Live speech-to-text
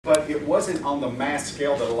it wasn't on the mass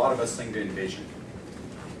scale that a lot of us seem to envision.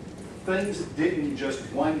 Things didn't just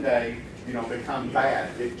one day, become bad.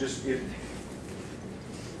 It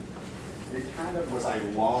kind of was a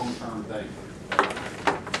long-term thing.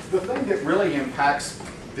 The thing that really impacts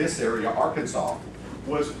this area, Arkansas,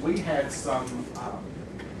 was we had some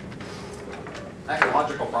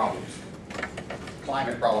ecological problems.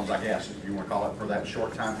 Climate problems, I guess, if you want to call it, for that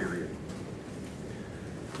short time period.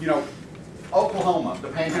 Oklahoma, the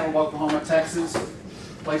Panhandle of Oklahoma, Texas,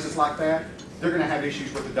 places like that, they're going to have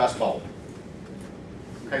issues with the Dust Bowl.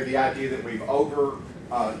 Okay, the idea that we've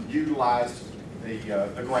utilized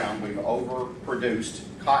the ground, we've overproduced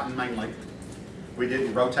cotton mainly. We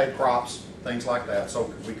didn't rotate crops, things like that,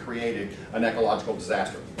 so we created an ecological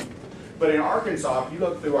disaster. But in Arkansas, if you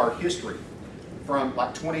look through our history, from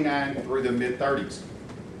like 29 through the mid-30s,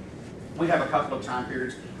 we have a couple of time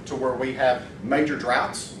periods to where we have major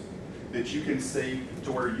droughts that you can see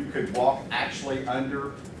to where you could walk actually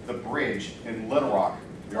under the bridge in Little Rock,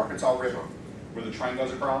 the Arkansas River, where the train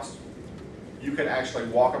goes across. You could actually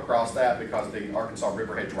walk across that because the Arkansas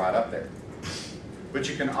River had dried up there. But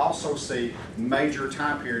you can also see major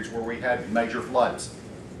time periods where we had major floods.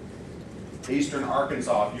 Eastern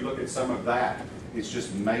Arkansas, if you look at some of that, it's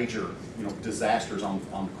just major disasters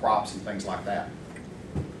on crops and things like that.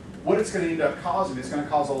 What it's going to end up causing is going to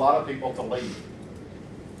cause a lot of people to leave.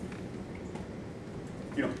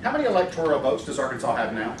 How many electoral votes does Arkansas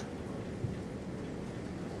have now?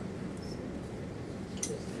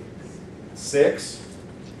 6.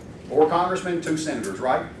 4 congressmen, 2 senators,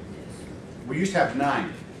 right? We used to have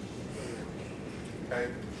 9. Okay.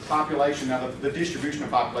 Population, now the distribution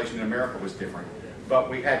of population in America was different, but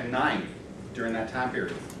we had 9 during that time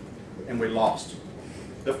period, and we lost.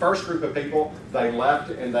 The first group of people, they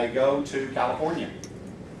left and they go to California,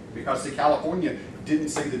 because see, California didn't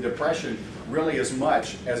see the Depression really as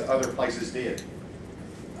much as other places did.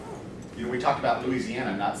 We talked about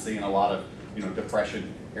Louisiana not seeing a lot of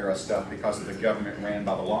Depression era stuff because of the government ran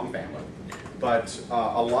by the Long family. But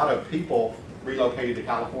a lot of people relocated to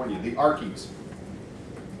California. The Arkies.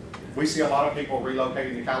 We see a lot of people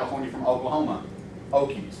relocating to California from Oklahoma.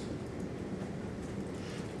 Okies.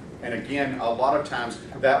 And again, a lot of times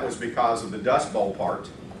that was because of the Dust Bowl part.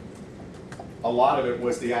 A lot of it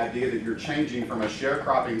was the idea that you're changing from a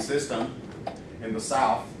sharecropping system in the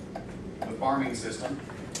South, the farming system,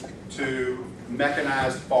 to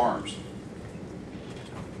mechanized farms.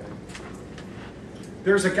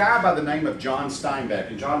 There's a guy by the name of John Steinbeck,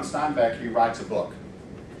 and John Steinbeck, he writes a book.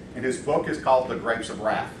 And his book is called The Grapes of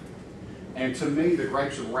Wrath. And to me, The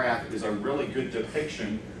Grapes of Wrath is a really good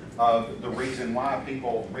depiction of the reason why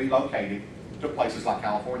people relocated to places like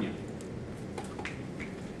California.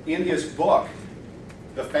 In his book,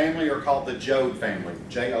 the family are called the Joad family,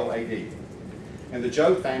 J-O-A-D. And the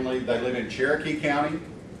Joad family, they live in Cherokee County,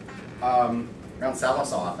 around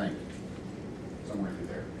Sallisaw, I think, somewhere through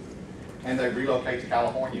there. And they relocate to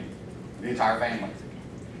California, the entire family.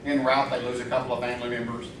 En route, they lose a couple of family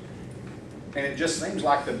members. And it just seems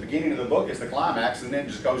like the beginning of the book is the climax, and then it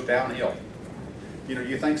just goes downhill.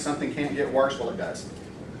 You think something can't get worse? Well, it does.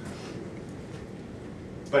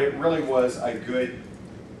 But it really was a good,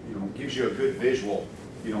 gives you a good visual,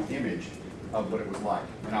 image of what it was like.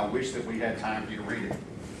 And I wish that we had time for you to read it.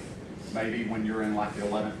 Maybe when you're in like the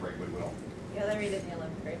 11th grade, we will. Yeah, they read it in the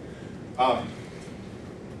 11th grade.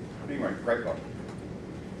 Anyway, great book.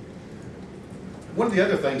 One of the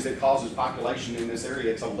other things that causes population in this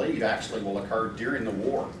area to leave actually will occur during the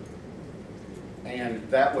war. And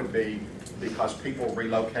that would be because people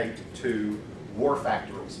relocate to war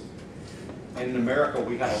factories. And in America,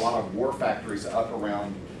 we had a lot of war factories up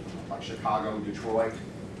around like Chicago, Detroit,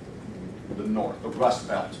 the north, the Rust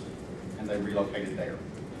Belt, and they relocated there.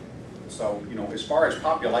 So, as far as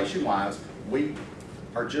population-wise, we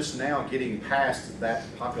are just now getting past that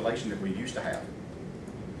population that we used to have.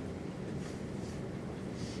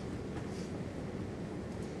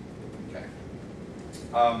 Okay.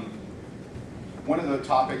 One of the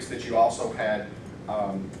topics that you also had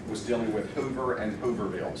was dealing with Hoover and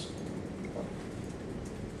Hoovervilles.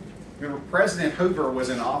 Remember, President Hoover was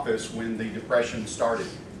in office when the Depression started.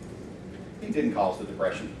 He didn't cause the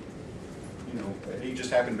Depression. He just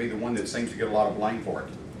happened to be the one that seems to get a lot of blame for it.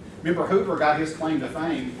 Remember, Hoover got his claim to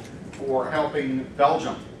fame for helping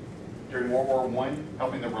Belgium during World War I,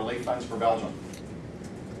 helping the relief funds for Belgium.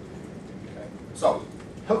 Okay. So,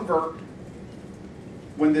 Hoover,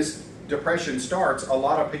 when this Depression starts, a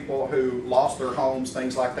lot of people who lost their homes,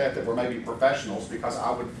 things like that, that were maybe professionals, because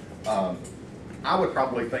I would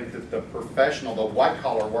probably think that the professional, the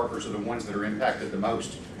white-collar workers are the ones that are impacted the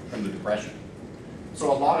most from the Depression.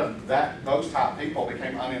 So a lot of those type people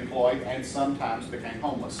became unemployed and sometimes became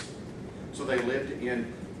homeless. So they lived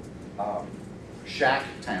in shack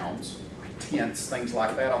towns, tents, things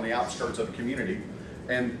like that on the outskirts of the community.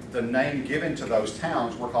 And the name given to those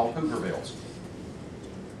towns were called Hoovervilles.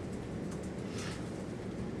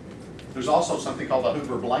 There's also something called a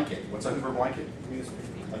Hoover blanket. What's a Hoover blanket?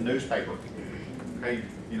 A newspaper. Okay,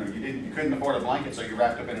 you couldn't afford a blanket, so you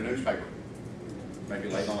wrapped up in a newspaper. Maybe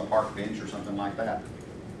laid on a park bench or something like that.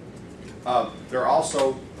 There are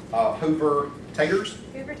also Hoover taters.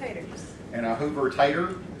 Hoover taters. And a Hoover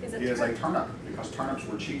tater Is a turnip, because turnips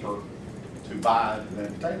were cheaper to buy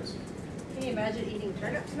than potatoes. Can you imagine eating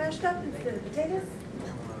turnips mashed up instead of potatoes?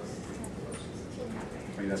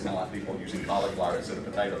 I mean, that's kind of like people using cauliflower instead of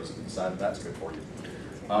potatoes and decided that's good for you.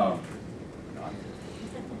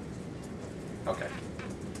 Okay.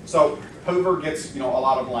 So Hoover gets, a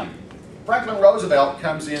lot of blame. Franklin Roosevelt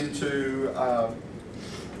comes into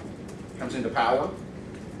power,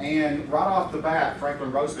 and right off the bat,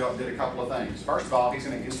 Franklin Roosevelt did a couple of things. First of all, he's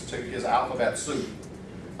going to institute his alphabet soup,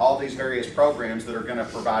 all these various programs that are going to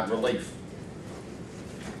provide relief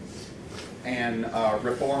and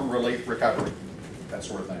reform, relief, recovery, that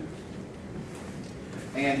sort of thing.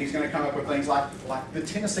 And he's going to come up with things like the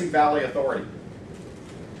Tennessee Valley Authority.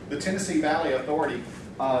 The Tennessee Valley Authority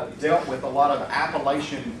dealt with a lot of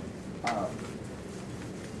Appalachian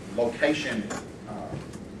location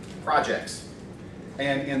projects.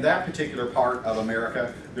 And in that particular part of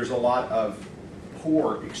America, there's a lot of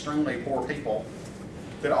poor, extremely poor people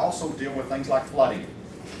that also deal with things like flooding.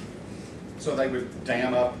 So they would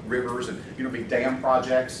dam up rivers and be dam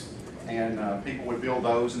projects, and people would build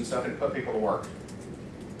those and stuff and put people to work.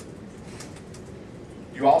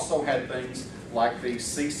 You also had things like the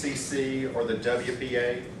CCC or the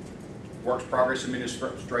WPA, Works Progress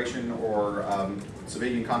Administration, or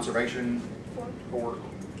Civilian Conservation Corps,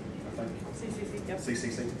 I think. CCC, yep.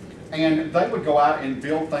 CCC. And they would go out and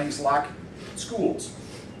build things like schools,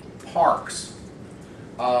 parks.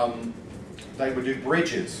 They would do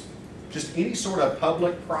bridges, just any sort of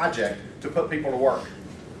public project to put people to work.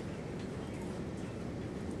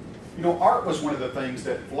 Art was one of the things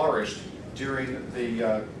that flourished during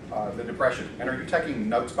the Depression. And are you taking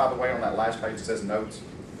notes, by the way, on that last page that says notes?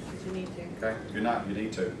 You need to. Okay, if you're not, you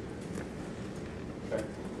need to. Okay,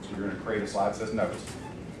 so you're going to create a slide that says notes.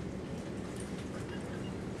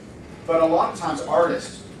 But a lot of times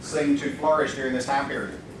artists seem to flourish during this time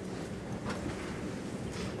period.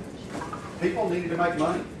 People needed to make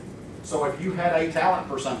money. So if you had a talent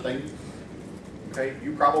for something, okay,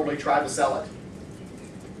 you probably tried to sell it.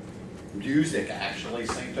 Music actually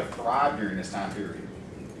seemed to thrive during this time period.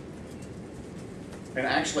 And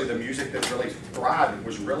actually the music that really thrived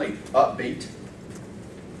was really upbeat,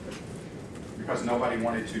 because nobody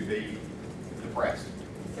wanted to be depressed.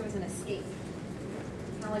 It was an escape.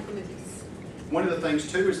 Not like the movies. One of the things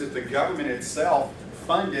too is that the government itself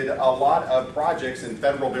funded a lot of projects in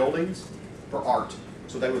federal buildings for art.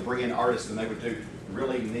 So they would bring in artists and they would do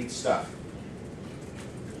really neat stuff.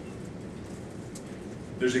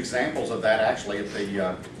 There's examples of that actually at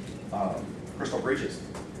the Crystal Bridges.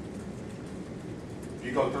 If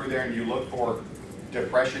you go through there and you look for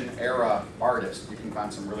Depression era artists, you can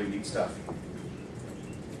find some really neat stuff.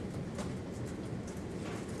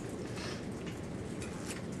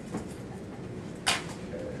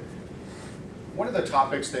 One of the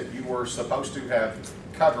topics that you were supposed to have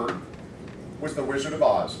covered was the Wizard of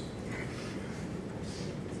Oz.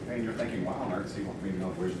 And you're thinking, why on earth does he want me to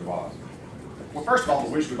know the Wizard of Oz? Well, first of all, the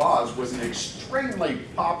Wizard of Oz was an extremely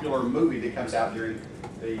popular movie that comes out during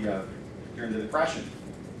the Depression.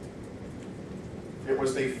 It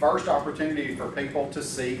was the first opportunity for people to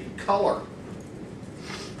see color.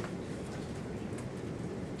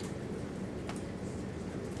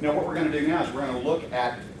 Now, what we're going to do now is we're going to look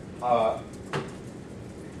at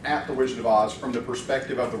the Wizard of Oz from the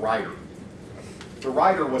perspective of the writer. The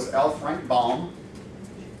writer was L. Frank Baum.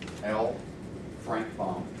 L. Frank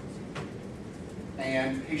Baum.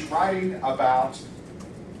 And he's writing about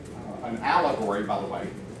an allegory, by the way.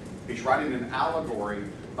 He's writing an allegory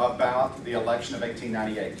about the election of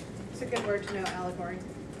 1898. It's a good word to know, allegory.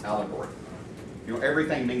 Allegory.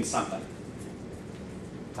 Everything means something.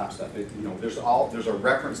 Type stuff. There's a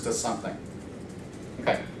reference to something.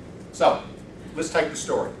 Okay, so let's take the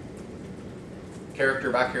story.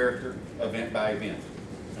 Character by character, event by event,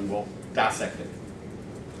 and we'll dissect it.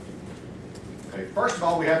 Okay, first of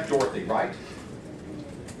all, we have Dorothy, right?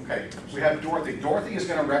 Okay, we have Dorothy. Dorothy is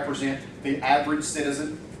going to represent the average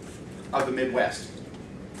citizen of the Midwest.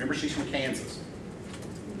 Remember, she's from Kansas.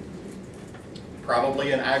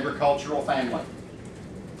 Probably an agricultural family,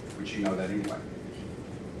 which you know that anyway.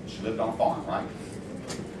 She lived on a farm, right?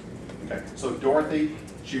 Okay, so Dorothy,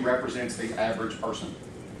 she represents the average person.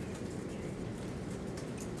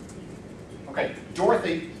 Okay,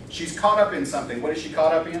 Dorothy, she's caught up in something. What is she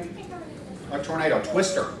caught up in? A tornado,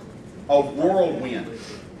 twister, a whirlwind.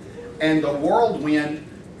 And the whirlwind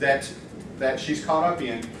that she's caught up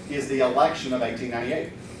in is the election of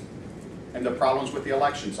 1898 and the problems with the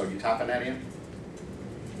election. So you typing that in?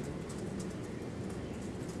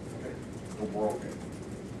 Okay. The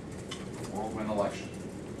whirlwind election.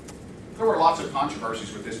 There were lots of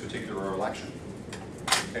controversies with this particular election.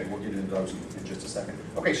 Okay, we'll get into those in just a second.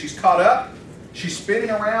 Okay, she's caught up. She's spinning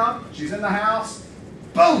around. She's in the house.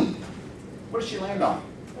 Boom! What does she land on?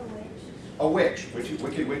 A witch.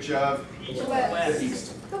 Wicked witch of the east.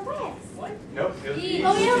 The west. What? Nope. It was the East. east.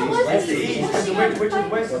 Oh, yeah, it was That's the the east. east. The which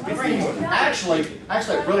is west is the east. Actually,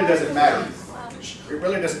 it really doesn't matter. It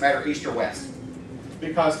really doesn't matter east or west.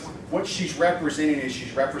 Because what she's representing is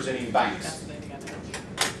she's representing banks.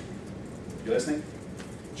 You listening?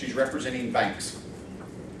 She's representing banks.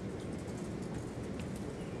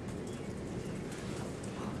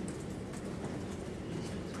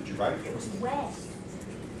 Did you write it? It was west.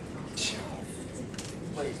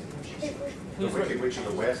 Wait, The Wicked Witch of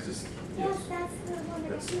the West is. Yes, that's the one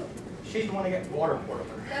that got you. She's the one that got water poured on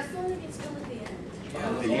her. That's the one that gets killed at the end.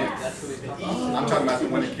 At the end. that's what we've been talking I'm talking about the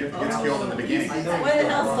one that gets killed in the beginning.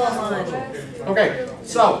 What Okay,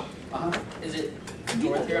 so Is it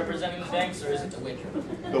Dorothy representing the banks, or is it the witch?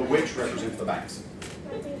 the witch represents the banks.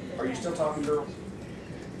 Are you still talking, girl?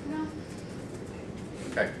 No.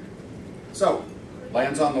 Okay. So,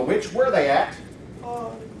 lands on the witch. Where are they at?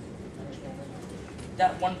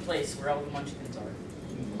 That one place where all the munchkins are.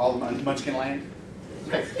 All the Munchkin land?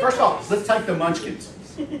 Okay, first off, let's take the Munchkins.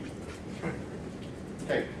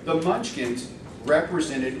 Okay, the Munchkins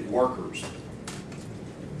represented workers.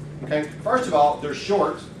 Okay, first of all, they're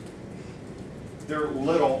short, they're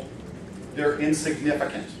little, they're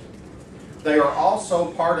insignificant. They are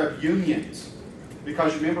also part of unions.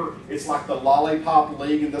 Because remember, it's like the Lollipop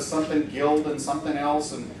League and the something guild and something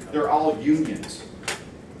else, and they're all unions.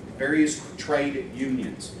 Various trade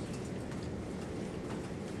unions.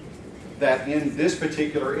 That in this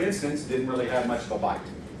particular instance didn't really have much of a bite.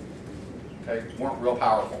 Okay, weren't real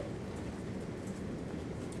powerful.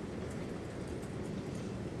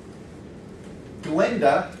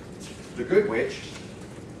 Glinda, the Good Witch.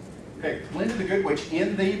 Okay, Glinda the Good Witch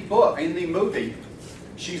in the book, in the movie,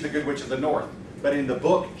 she's the Good Witch of the North. But in the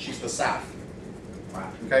book, she's the South.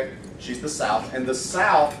 Okay, she's the South, and the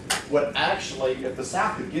South would actually, if the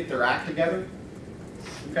South could get their act together,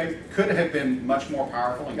 okay, could have been much more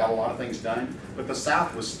powerful and got a lot of things done, but the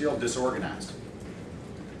South was still disorganized.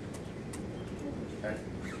 Okay?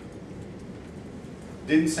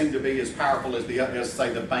 Didn't seem to be as powerful as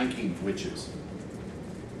say the banking witches.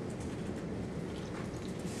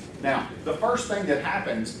 Now, the first thing that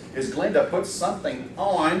happens is Glinda puts something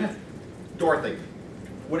on Dorothy.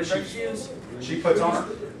 What does Her shoes. she puts on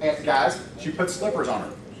her? And guys, she puts slippers on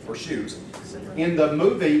her, or shoes. In the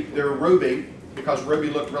movie, they're ruby, because ruby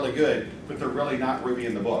looked really good, but they're really not ruby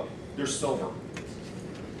in the book. They're silver.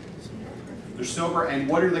 They're silver, and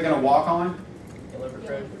what are they going to walk on? Yellow brick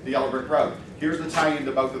road. The yellow brick road. Here's the tie-in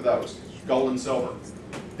to both of those, gold and silver.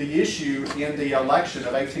 The issue in the election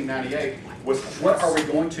of 1898 was, what are we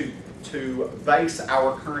going to base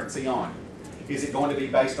our currency on? Is it going to be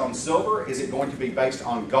based on silver? Is it going to be based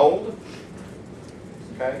on gold?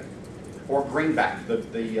 Okay? Or greenback,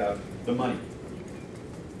 the money?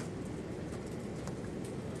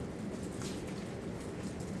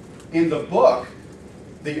 In the book,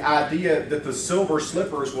 the idea that the silver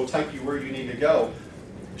slippers will take you where you need to go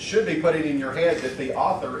should be putting in your head that the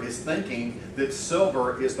author is thinking that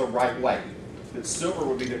silver is the right way, that silver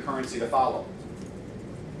would be the currency to follow.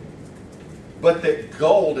 But that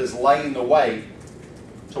gold is laying the way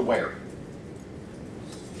to where?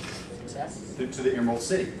 Success. To the Emerald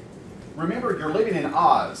City. Remember, you're living in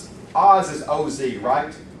Oz. Oz is OZ,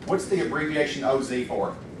 right? What's the abbreviation OZ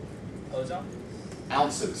for? Ozone.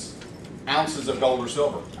 Ounces. Ounces of gold or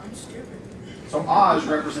silver. I'm stupid. So Oz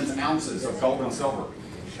represents ounces of gold and silver.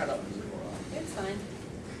 Shut up. It's fine.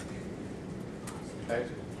 Okay?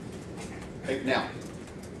 Okay, now,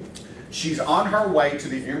 she's on her way to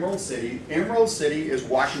the Emerald City. Emerald City is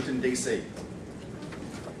Washington, D.C.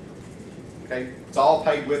 Okay? It's all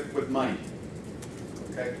paid with money.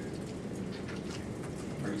 Okay?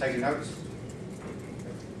 Are you taking notes?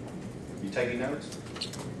 You taking notes?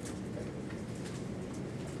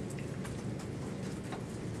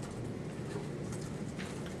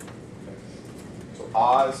 So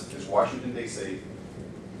Oz is Washington, D.C.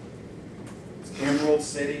 It's Emerald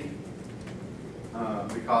City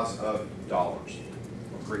because of dollars,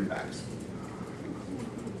 greenbacks.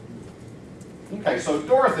 Okay, so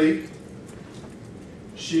Dorothy,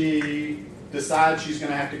 she decides she's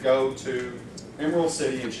going to have to go to Emerald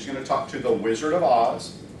City and she's going to talk to the Wizard of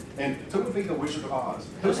Oz. And who would be the Wizard of Oz?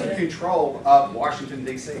 Who's in control of Washington,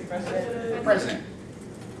 D.C.? President. The President.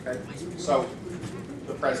 Okay, so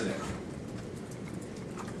the President.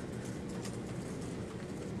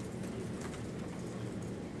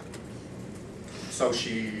 So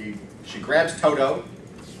she grabs Toto,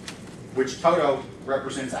 which Toto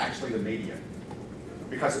represents actually the media,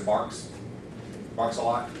 because it barks a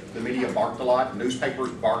lot. The media barked a lot.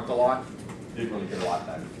 Newspapers barked a lot. Didn't really get a lot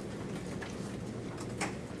done.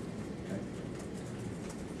 Okay.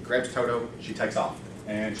 Grabs Toto. She takes off,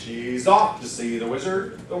 and she's off to see the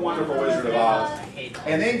wizard, the wonderful Wizard of Oz, I hate that.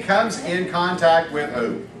 and then comes in contact with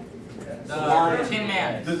who? The Tin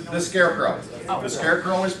Man. The Scarecrow. The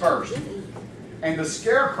Scarecrow is first. And the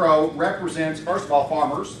Scarecrow represents, first of all,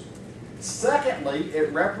 farmers. Secondly,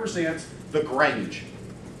 it represents the Grange.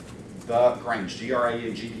 The Grange,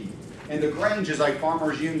 G-R-A-N-G-E. And the Grange is a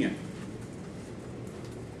farmers' union.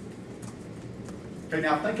 Okay,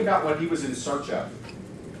 now think about what he was in search of.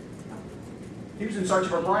 He was in search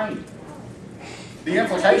of a brain. The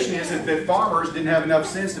implication is that farmers didn't have enough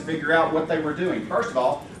sense to figure out what they were doing. First of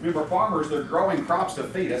all, remember, farmers, they're growing crops to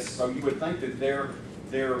feed us, so you would think that their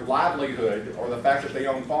livelihood, or the fact that they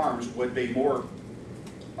own farms, would be more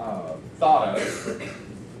thought of,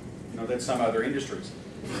 than some other industries.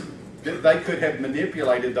 They could have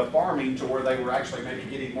manipulated the farming to where they were actually maybe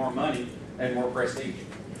getting more money and more prestige.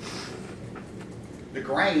 The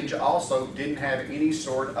Grange also didn't have any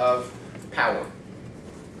sort of power.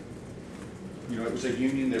 It was a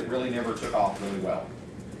union that really never took off really well.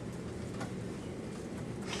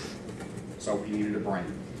 So he needed a brain.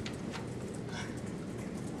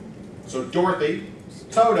 So Dorothy,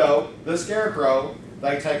 Toto, the Scarecrow,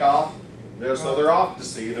 they take off. So they're off to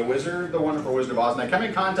see the wizard, the wonderful Wizard of Oz. And they come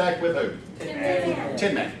in contact with who?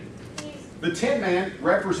 Tin Man. The Tin Man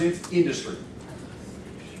represents industry.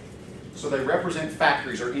 So they represent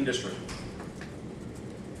factories or industry.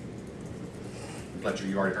 Fletcher,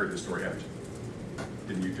 you already heard this story, haven't you?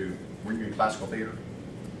 Didn't you do? Weren't you in classical theater?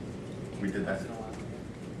 We did that.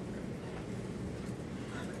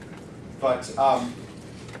 But,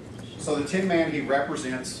 so the Tin Man, he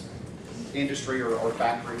represents industry or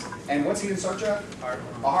factories. And what's he in search of? Heart.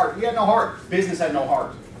 A heart. He had no heart. Business had no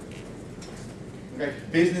heart. Okay?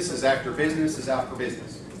 Business is after business is out for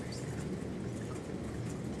business.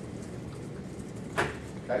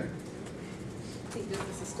 Okay? I think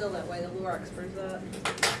business is still that way, the Lorax proves that.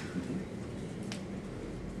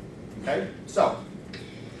 Okay? So,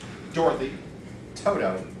 Dorothy,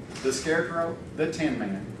 Toto, the Scarecrow, the Tin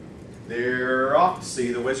Man, they're off to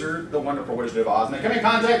see the wizard, the wonderful Wizard of Oz. And they come in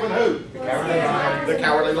contact with who? The Cowardly Lion. The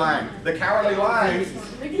Cowardly Lion. The Cowardly Lion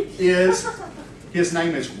his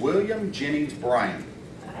name is William Jennings Bryan.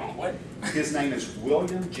 What? His name is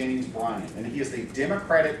William Jennings Bryan, and he is the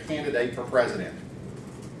Democratic candidate for president.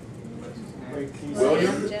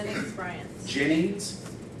 William Jennings Bryan. Jennings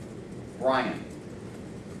Bryan.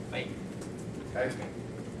 Wait. Okay?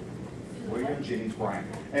 William Jennings Bryan.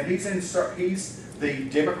 And he's the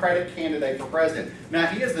Democratic candidate for president. Now,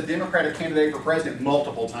 he is the Democratic candidate for president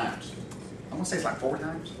multiple times. I'm going to say it's like 4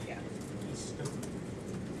 times. Yeah.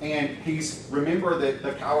 And remember that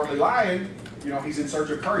the Cowardly Lion, he's in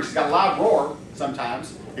search of courage. He's got a loud roar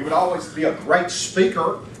sometimes. He would always be a great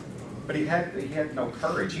speaker, but he had no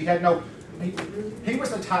courage. He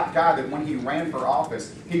was the type guy that when he ran for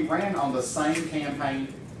office, he ran on the same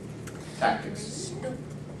campaign tactics.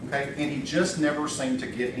 Okay? And he just never seemed to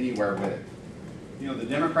get anywhere with it. The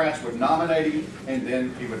Democrats would nominate him, and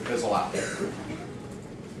then he would fizzle out.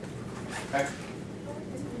 Okay?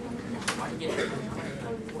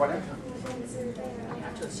 What now?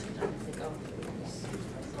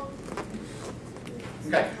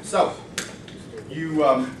 Okay, so you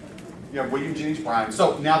have William Jennings Bryan.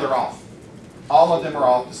 So now they're off. All of them are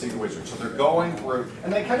off to see the wizard. So they're going through,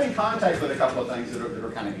 and they come in contact with a couple of things that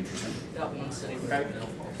are kind of interesting. Okay?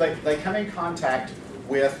 They come in contact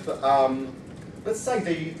with, let's say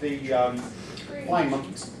the flying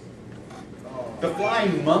monkeys. The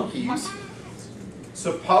flying monkeys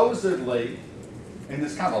supposedly, and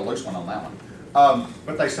this is kind of a loose one on that one,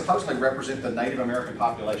 but they supposedly represent the Native American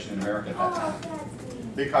population in America at that time,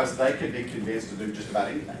 because they could be convinced to do just about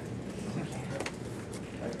anything.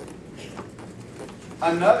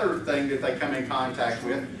 Another thing that they come in contact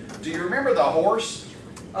with, do you remember the horse?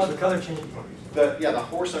 Oh, the color changing horse. The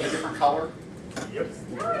horse of a different color? Yep.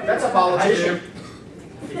 That's a politician.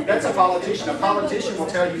 That's a politician. A politician will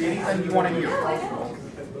tell you anything you want to hear.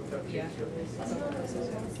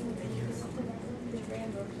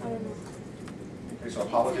 Okay, so a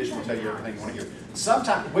politician will tell you everything you want to hear.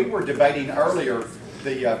 Sometimes, we were debating earlier,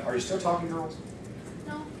 are you still talking, girls?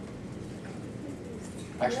 No.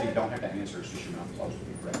 Actually, you don't have to answer, it's just your mouth closed.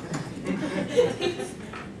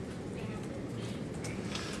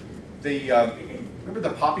 Remember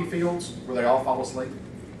the poppy fields where they all fall asleep?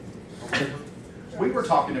 We were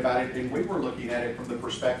talking about it, and we were looking at it from the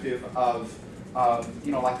perspective of,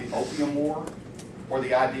 you know, like the opium war, or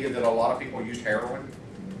the idea that a lot of people used heroin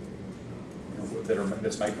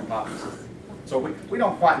that's made from poppies. So we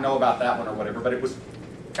don't quite know about that one or whatever, but it was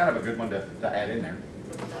kind of a good one to add in there.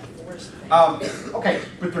 Okay,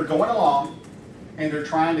 but they're going along, and they're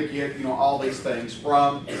trying to get, you know, all these things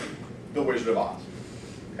from the Wizard of Oz.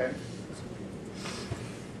 Okay.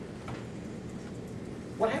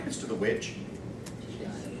 What happens to the witch?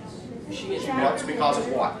 She melts because of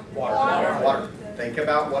what? Water. Water. Think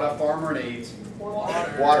about what a farmer needs.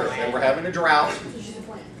 Water. They were having a drought.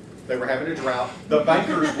 They were having a drought. The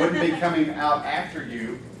bankers wouldn't be coming out after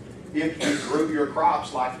you if you grew your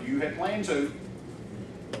crops like you had planned to.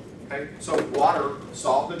 Okay? So water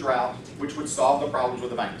solved the drought, which would solve the problems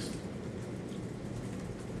with the banks.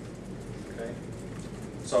 Okay?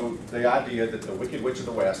 So the idea that the Wicked Witch of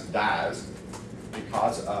the West dies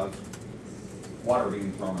because of water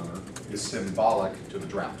being thrown on her is symbolic to the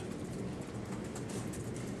drought.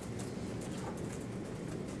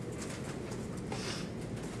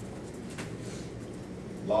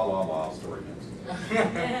 La la la story ends.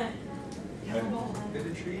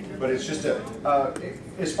 But it's just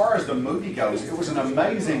as far as the movie goes, it was an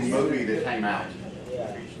amazing movie that came out.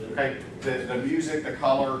 Okay, the music, the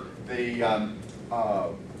color, the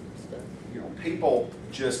you know, people,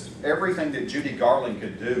 just everything that Judy Garland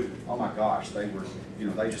could do. Oh my gosh, they were, you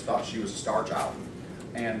know, they just thought she was a star child.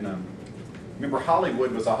 And remember,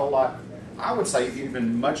 Hollywood was a whole lot, I would say,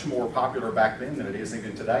 even much more popular back then than it is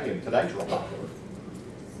even today, and today's real popular.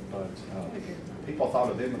 But people thought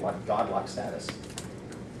of them like godlike status.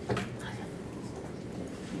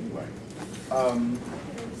 Anyway,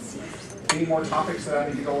 any more topics that I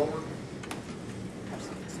need to go over?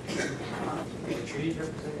 Trees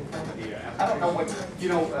representing I don't know what, you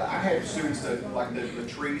know, I had students that, like the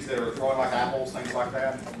trees that are throwing like apples, things like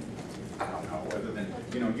that. I don't know, other than,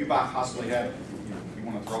 you know, you might possibly have, you know, you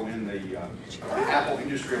want to throw in the apple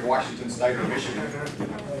industry of Washington State or Michigan.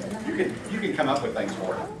 You can come up with things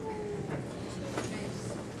for it.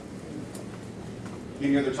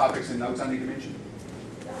 Any other topics and notes I need to mention?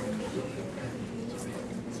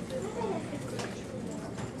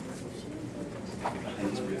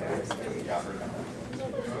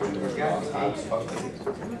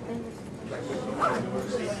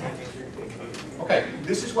 Okay,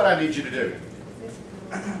 this is what I need you to do.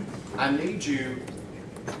 I need you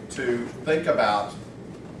to think about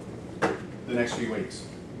the next few weeks.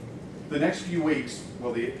 The next few weeks,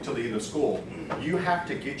 well, till the end of school, you have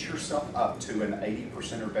to get yourself up to an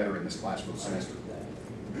 80% or better in this class for the semester.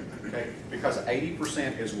 Okay? Because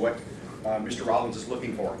 80% is what Mr. Rollins is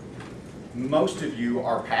looking for. Most of you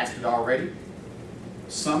are past it already.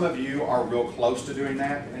 Some of you are real close to doing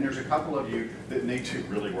that, and there's a couple of you that need to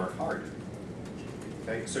really work hard.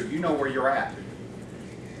 Okay? So you know where you're at.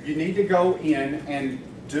 You need to go in and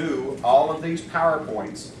do all of these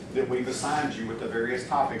PowerPoints that we've assigned you with the various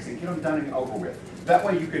topics and get them done and over with. That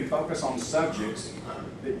way you can focus on subjects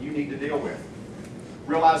that you need to deal with.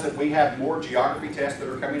 Realize that we have more geography tests that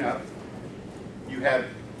are coming up. You have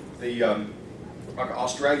the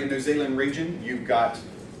Australia, New Zealand region. You've got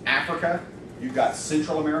Africa. You've got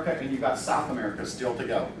Central America, and you've got South America still to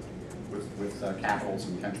go with capitals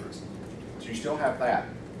and countries. So you still have that.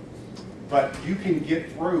 But you can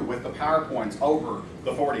get through with the PowerPoints over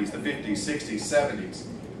the 40s, the 50s, 60s, 70s.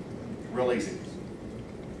 Real easy.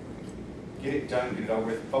 Get it done, get it over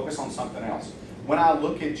with. Focus on something else. When I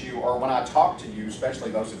look at you, or when I talk to you,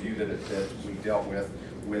 especially those of you that we dealt with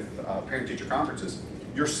parent-teacher conferences,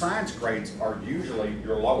 your science grades are usually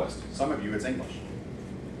your lowest. Some of you, it's English,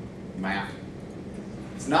 math.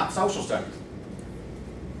 It's not social studies.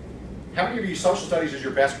 How many of you social studies is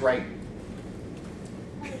your best grade?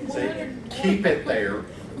 See, keep it there.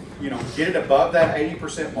 You know, get it above that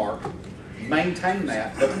 80% mark. Maintain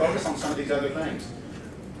that, but focus on some of these other things.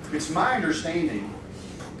 It's my understanding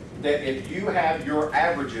that if you have your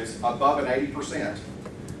averages above an 80%,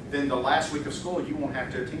 then the last week of school you won't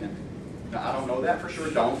have to attend. Now, I don't know that for sure.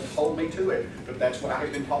 Don't hold me to it, but that's what I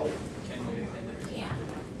have been told. Can we attend? Yeah.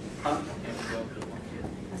 Huh? Can we go to the one kid?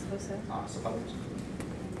 I suppose so. I suppose.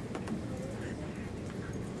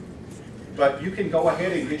 But you can go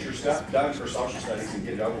ahead and get your stuff done for social studies and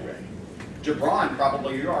get it over with. Jabron,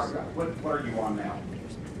 probably you are, what are you on now?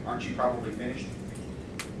 Aren't you probably finished?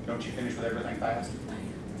 Don't you finish with everything fast?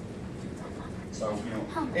 So, you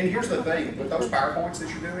know, and here's the thing, with those PowerPoints that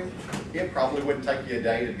you're doing, it probably wouldn't take you a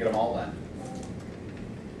day to get them all done.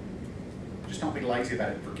 Just don't be lazy about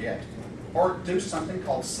it and forget. Or do something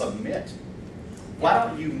called submit. Why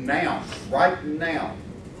don't you now, right now,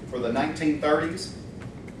 for the 1930s,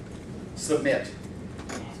 submit.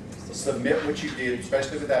 Submit what you did,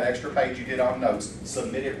 especially with that extra page you did on notes.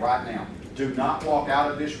 Submit it right now. Do not walk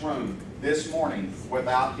out of this room this morning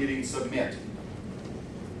without hitting submit.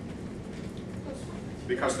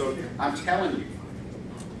 Because I'm telling you,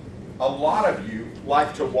 a lot of you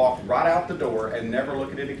like to walk right out the door and never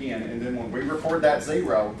look at it again. And then when we record that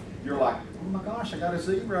 0, you're like, oh my gosh, I got a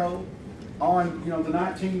 0 on, you know, the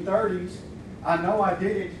 1930s. I know I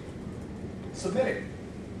did it. Submit it.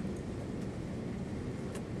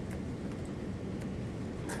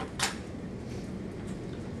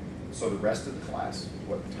 So the rest of the class,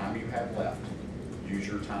 what time you have left, use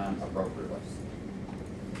your time appropriately.